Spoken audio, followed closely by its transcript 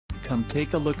come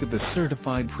take a look at the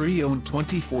certified pre-owned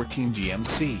 2014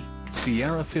 GMC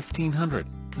Sierra 1500.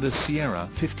 The Sierra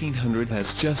 1500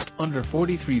 has just under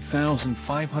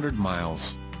 43,500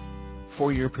 miles.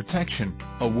 For your protection,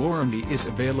 a warranty is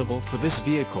available for this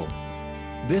vehicle.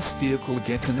 This vehicle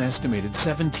gets an estimated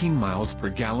 17 miles per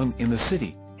gallon in the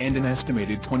city, and an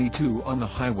estimated 22 on the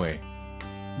highway.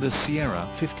 The Sierra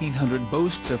 1500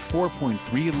 boasts a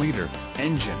 4.3-liter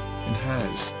engine, and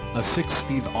has a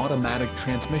 6-speed automatic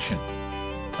transmission.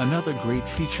 Another great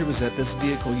feature is that this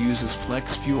vehicle uses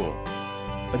flex fuel.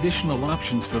 Additional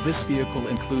options for this vehicle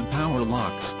include power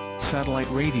locks, satellite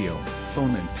radio,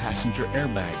 phone and passenger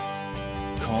airbag.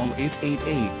 Call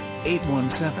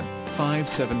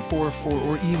 888-817-5744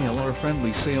 or email our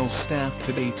friendly sales staff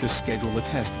today to schedule a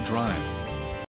test drive.